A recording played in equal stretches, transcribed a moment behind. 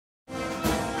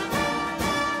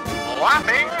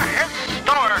Laughing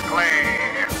Historically.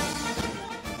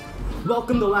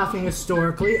 Welcome to Laughing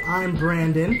Historically. I'm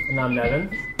Brandon. And I'm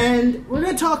Nevin. And we're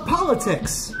going to talk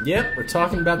politics. Yep, we're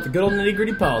talking about the good old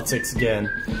nitty-gritty politics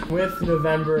again. With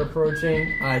November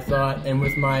approaching, I thought, and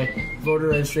with my voter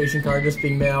registration card just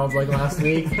being mailed like last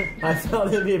week, I thought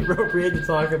it'd be appropriate to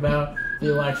talk about the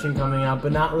election coming up,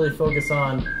 but not really focus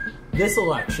on this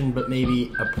election, but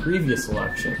maybe a previous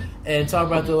election. And talk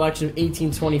about the election of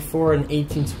 1824 and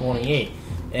 1828.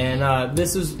 And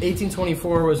this was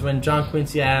 1824 was when John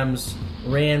Quincy Adams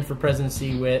ran for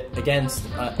presidency against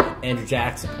Andrew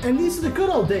Jackson. And these are the good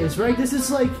old days, right? This is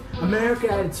like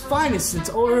America at its finest. It's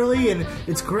early and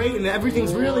it's great and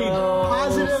everything's really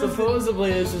positive.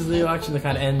 Supposedly this is the election that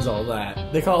kind of ends all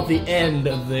that. They call it the end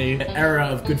of the era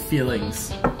of good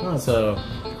feelings. Oh, so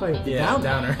quite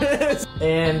downer.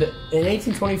 And in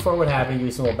 1824 what happened, to give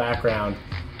you some little background,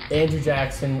 Andrew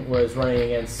Jackson was running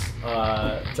against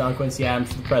John Quincy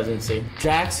Adams for the presidency.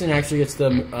 Jackson actually gets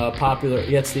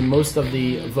the most of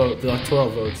the electoral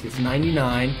votes. He gets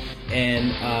 99,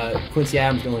 and Quincy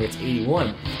Adams only gets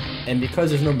 81. And because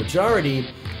there's no majority,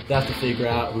 they have to figure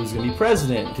out who's going to be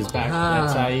president, because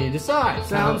that's how you decide.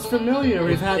 Sounds familiar.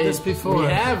 We've had this before.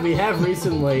 We have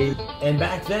recently. And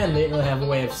back then, they didn't really have a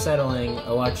way of settling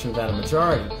elections without a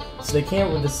majority. So they came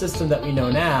up with the system that we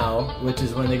know now, which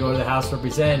is when they go to the House of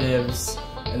Representatives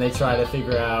and they try to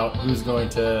figure out who's going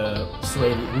to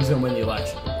win the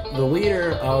election. The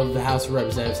leader of the House of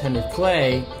Representatives, Henry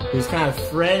Clay, who's kind of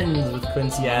friends with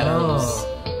Quincy Adams,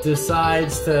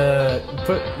 decides to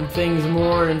put things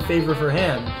more in favor for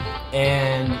him.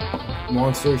 And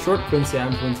long story short, Quincy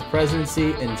Adams wins the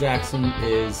presidency, and Jackson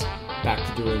is back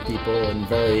to doing people and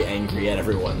very angry at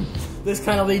everyone. This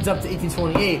kind of leads up to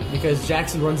 1828 because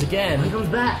Jackson runs again. He comes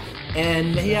back.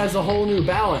 And he has a whole new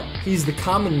ballot. He's the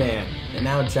common man. And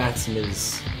now Jackson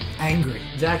is angry.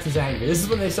 Jackson's angry. This is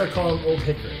when they start calling him Old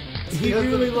Hickory. He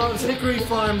really loves Hickory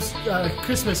Farm's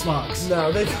Christmas logs.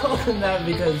 No, they call him that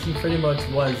because he pretty much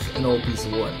was an old piece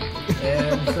of wood.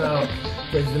 And so,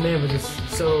 because the man was just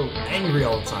so angry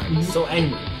all the time. So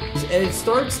angry. And it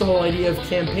starts the whole idea of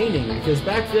campaigning, because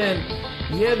back then,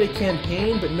 yeah, they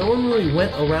campaigned, but no one really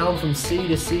went around from city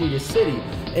to city to city.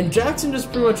 And Jackson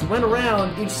just pretty much went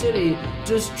around each city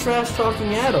just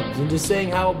trash-talking Adams and just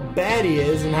saying how bad he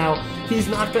is and how he's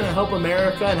not going to help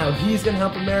America and how he's going to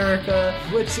help America.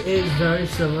 Which is very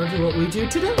similar to what we do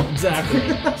today.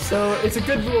 Exactly. So it's a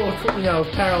good little,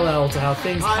 parallel to how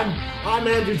things... I'm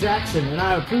Andrew Jackson, and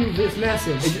I approve this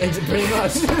message. It's pretty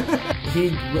much.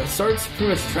 He starts pretty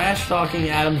much trash-talking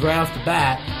Adams right off the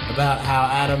bat about how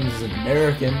Adams is an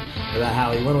American, about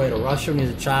how he went away to Russia when he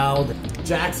was a child.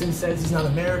 Jackson says he's not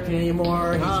American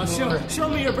anymore. Show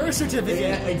me your birth certificate.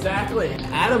 Yeah, exactly.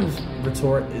 Adams'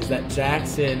 retort is that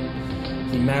Jackson,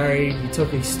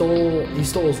 he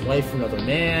stole his wife from another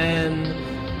man.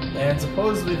 And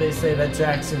supposedly they say that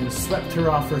Jackson swept her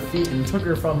off her feet and took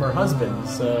her from her husband.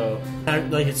 So,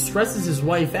 it stresses his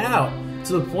wife out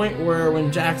to the point where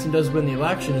when Jackson does win the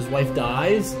election, his wife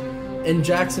dies, and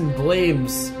Jackson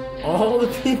blames all the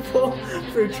people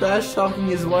for trash-talking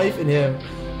his wife and him,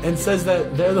 and says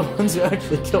that they're the ones who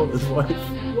actually killed his wife.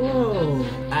 Whoa.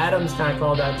 Adams kind of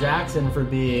called out Jackson for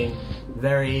being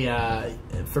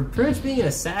for pretty much being an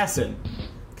assassin.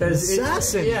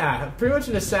 Assassin? Yeah, pretty much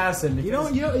an assassin. You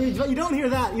don't hear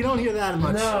that. You don't hear that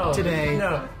much today.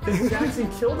 No, because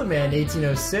Jackson killed a man in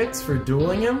 1806 for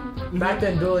dueling him. Back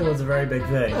then, dueling was a very big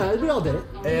thing. Yeah, we all did it.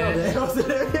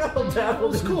 We all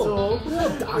dabbled in duel.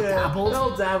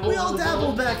 We all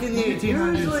dabbled back in the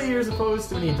 1800s. Usually, you're supposed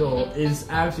to, when you duel, is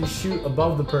actually shoot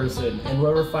above the person, and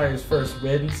whoever fires first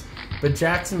wins. But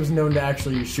Jackson was known to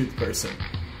actually shoot the person.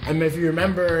 I mean, if you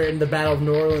remember in the Battle of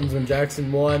New Orleans when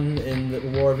Jackson won in the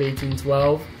War of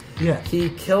 1812, he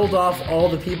killed off all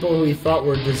the people who he thought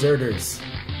were deserters.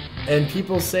 And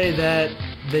people say that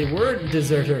they weren't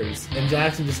deserters, and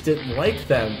Jackson just didn't like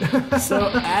them.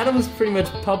 So Adams pretty much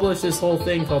published this whole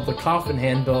thing called the Coffin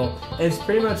Handbill, and it's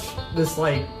pretty much this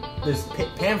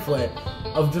pamphlet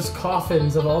of just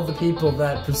coffins of all the people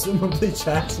that presumably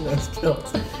Jackson has killed.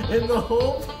 And the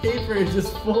whole paper is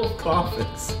just full of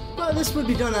coffins. Well, this would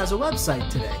be done as a website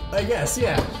today. I guess,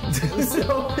 yeah.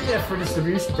 So, yeah, for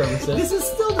distribution purposes. This is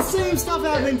still the same stuff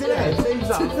happening today.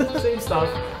 Yeah, same stuff.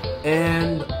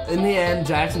 And in the end,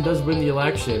 Jackson does win the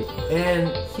election. And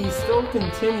he still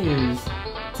continues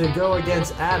to go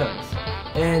against Adams.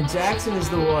 And Jackson is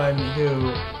the one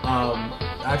who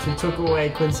actually took away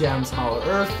Quincy Adams' Hollow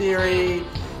Earth theory.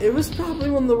 It was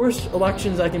probably one of the worst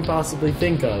elections I can possibly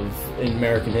think of in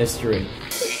American history.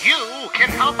 You can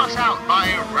help us out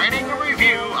by writing a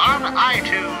review on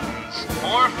iTunes.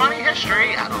 More funny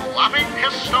history at Loving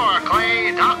Historically.